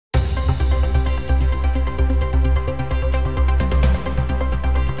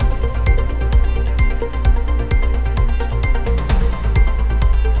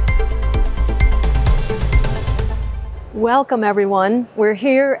Welcome everyone. We're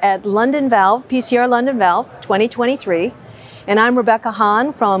here at London Valve, PCR London Valve 2023, and I'm Rebecca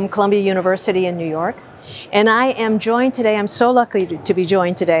Hahn from Columbia University in New York. And I am joined today, I'm so lucky to be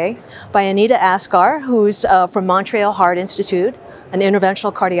joined today by Anita Asgar, who's from Montreal Heart Institute, an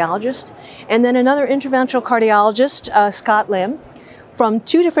interventional cardiologist, and then another interventional cardiologist, Scott Lim, from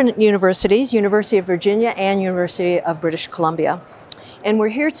two different universities, University of Virginia and University of British Columbia. And we're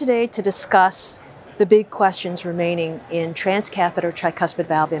here today to discuss the big questions remaining in transcatheter tricuspid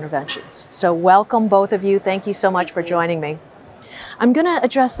valve interventions. So welcome both of you. Thank you so much for joining me. I'm going to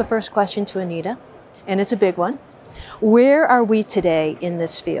address the first question to Anita, and it's a big one. Where are we today in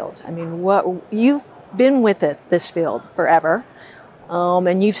this field? I mean, you've been with this field forever,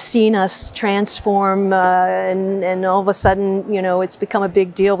 and you've seen us transform, and all of a sudden, you know, it's become a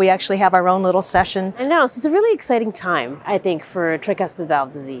big deal. We actually have our own little session. I know, so it's a really exciting time, I think, for tricuspid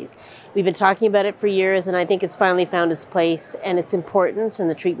valve disease. We've been talking about it for years, and I think it's finally found its place and its importance in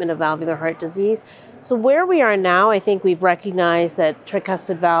the treatment of valvular heart disease. So where we are now, I think we've recognized that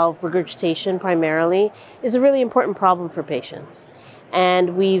tricuspid valve regurgitation primarily is a really important problem for patients.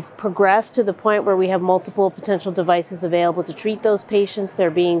 And we've progressed to the point where we have multiple potential devices available to treat those patients. They're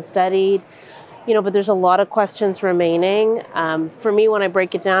being studied, you know, but there's a lot of questions remaining. For me, when I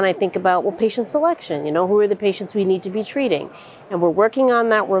break it down, I think about, well, patient selection, you know, who are the patients we need to be treating? And we're working on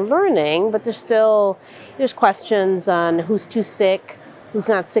that, we're learning, but there's questions on who's too sick, who's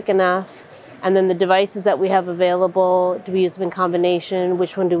not sick enough. And then the devices that we have available, do we use them in combination?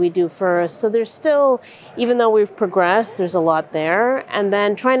 Which one do we do first? So there's still, even though we've progressed, there's a lot there. And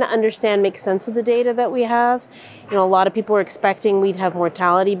then trying to understand, make sense of the data that we have. You know, a lot of people were expecting we'd have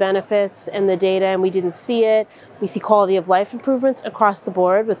mortality benefits in the data, and we didn't see it. We see quality of life improvements across the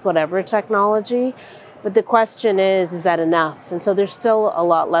board with whatever technology. But the question is that enough? And so there's still a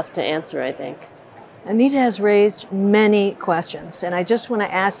lot left to answer, I think. Anita has raised many questions, and I just want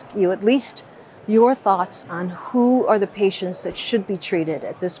to ask you at least your thoughts on who are the patients that should be treated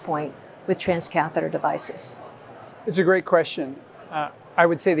at this point with transcatheter devices. It's a great question. I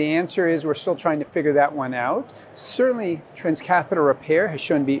would say the answer is we're still trying to figure that one out. Certainly, transcatheter repair has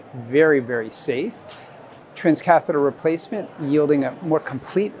shown to be very, very safe. Transcatheter replacement, yielding a more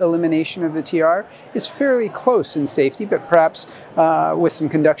complete elimination of the TR, is fairly close in safety, but perhaps with some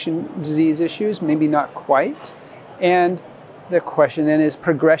conduction disease issues, maybe not quite. And the question then is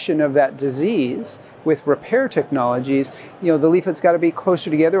progression of that disease with repair technologies. You know, the leaflet's got to be closer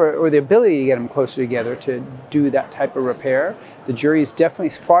together, or the ability to get them closer together to do that type of repair. The jury is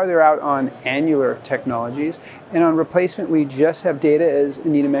definitely farther out on annular technologies. And on replacement, we just have data, as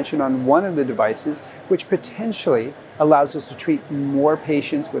Anita mentioned, on one of the devices, which potentially allows us to treat more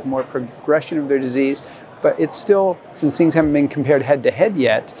patients with more progression of their disease. But it's still, since things haven't been compared head to head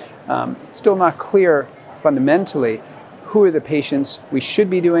yet, still not clear fundamentally who are the patients we should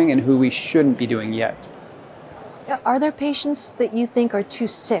be doing and who we shouldn't be doing yet. Are there patients that you think are too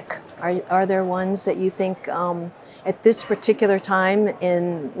sick? Are there ones that you think at this particular time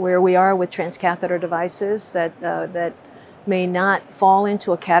in where we are with transcatheter devices that may not fall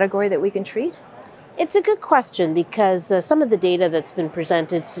into a category that we can treat? It's a good question, because some of the data that's been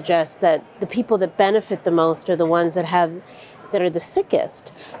presented suggests that the people that benefit the most are the ones that are the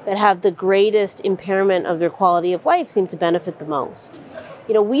sickest, that have the greatest impairment of their quality of life, seem to benefit the most.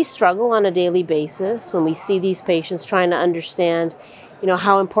 You know, we struggle on a daily basis when we see these patients trying to understand, you know,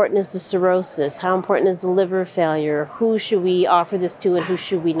 how important is the cirrhosis, how important is the liver failure, who should we offer this to and who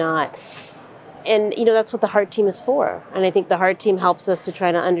should we not. And, you know, that's what the heart team is for. And I think the heart team helps us to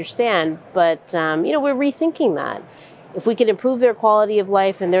try to understand, but, you know, we're rethinking that. If we could improve their quality of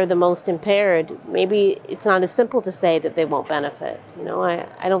life and they're the most impaired, maybe it's not as simple to say that they won't benefit. You know,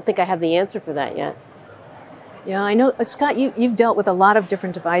 I don't think I have the answer for that yet. Yeah, I know, Scott, you've dealt with a lot of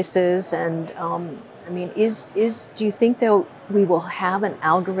different devices, and I mean, do you think that we will have an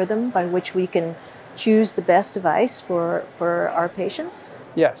algorithm by which we can choose the best device for our patients?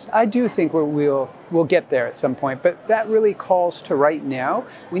 Yes, I do think we'll get there at some point, but that really calls to right now.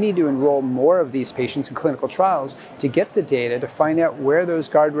 We need to enroll more of these patients in clinical trials to get the data to find out where those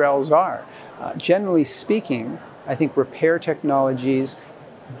guardrails are. Generally speaking, I think repair technologies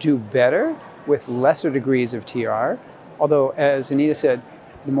do better with lesser degrees of TR, although, as Anita said,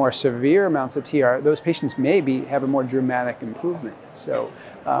 the more severe amounts of TR, those patients maybe have a more dramatic improvement. So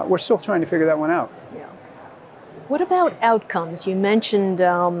we're still trying to figure that one out. Yeah. What about outcomes? You mentioned,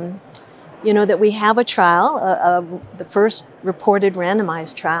 you know, that we have a trial, the first reported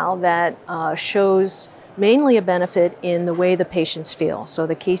randomized trial that shows mainly a benefit in the way the patients feel, so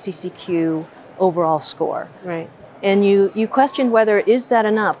the KCCQ overall score. Right. and you questioned whether is that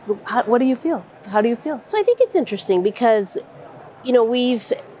enough. What do you feel? How do you feel? So I think it's interesting because, you know,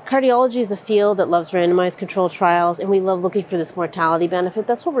 cardiology is a field that loves randomized controlled trials, and we love looking for this mortality benefit.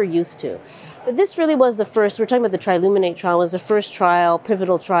 That's what we're used to. But this really was the first, we're talking about the Triluminate trial, was the first trial,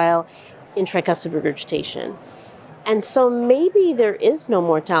 pivotal trial in tricuspid regurgitation. And so maybe there is no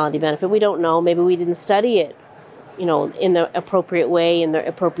mortality benefit. We don't know. Maybe we didn't study it, you know, in the appropriate way in the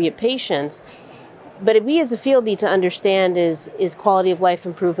appropriate patients. But we as a field need to understand, is quality of life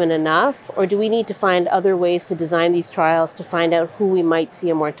improvement enough, or do we need to find other ways to design these trials to find out who we might see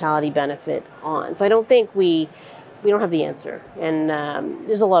a mortality benefit on? So I don't think we don't have the answer, and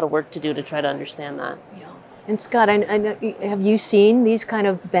there's a lot of work to do to try to understand that. Yeah. And Scott, I know, have you seen these kind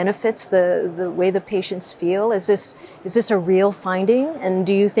of benefits, the way the patients feel? Is this a real finding, and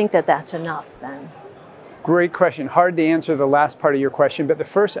do you think that that's enough then? Great question. Hard to answer the last part of your question, but the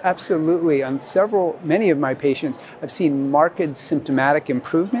first, absolutely. On many of my patients, I've seen marked symptomatic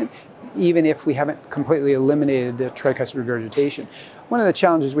improvement, even if we haven't completely eliminated the tricuspid regurgitation. One of the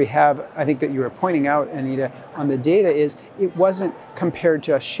challenges we have, I think that you were pointing out, Anita, on the data is it wasn't compared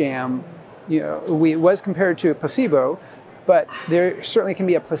to a sham. You know, it was compared to a placebo, but there certainly can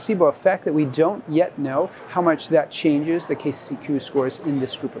be a placebo effect that we don't yet know how much that changes the KCCQ scores in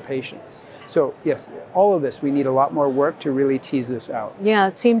this group of patients. So yes, all of this, we need a lot more work to really tease this out. Yeah,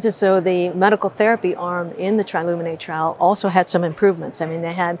 it seemed as though the medical therapy arm in the Triluminate trial also had some improvements. I mean,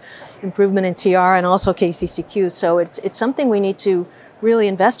 they had improvement in TR and also KCCQ, so it's something we need to really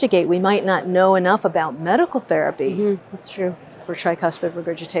investigate. We might not know enough about medical therapy. Mm-hmm. That's true. For tricuspid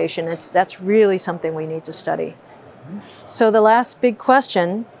regurgitation. That's really something we need to study. So the last big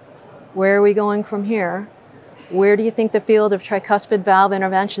question, where are we going from here? Where do you think the field of tricuspid valve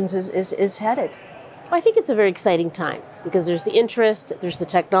interventions is headed? Well, I think it's a very exciting time because there's the interest, there's the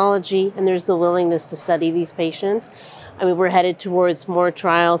technology, and there's the willingness to study these patients. I mean, we're headed towards more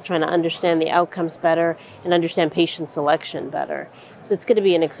trials, trying to understand the outcomes better and understand patient selection better. So it's going to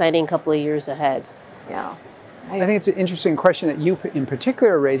be an exciting couple of years ahead. Yeah. I think it's an interesting question that you in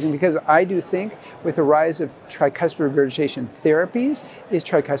particular are raising, because I do think with the rise of tricuspid regurgitation therapies is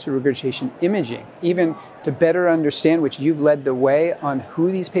tricuspid regurgitation imaging, even to better understand, which you've led the way on who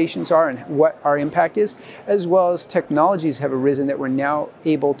these patients are and what our impact is, as well as technologies have arisen that we're now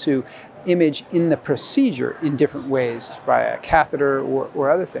able to image in the procedure in different ways via a catheter or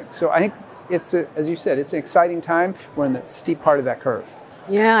other things. So I think it's, as you said, it's an exciting time. We're in the steep part of that curve.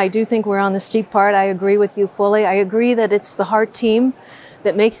 Yeah, I do think we're on the steep part. I agree with you fully. I agree that it's the heart team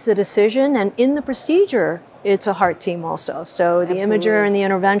that makes the decision, and in the procedure, it's a heart team also. So the imager and the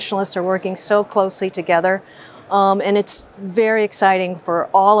interventionalists are working so closely together, and it's very exciting for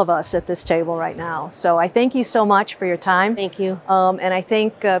all of us at this table right now. So I thank you so much for your time. Thank you. And I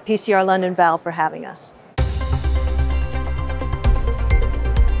thank PCR London Valve for having us.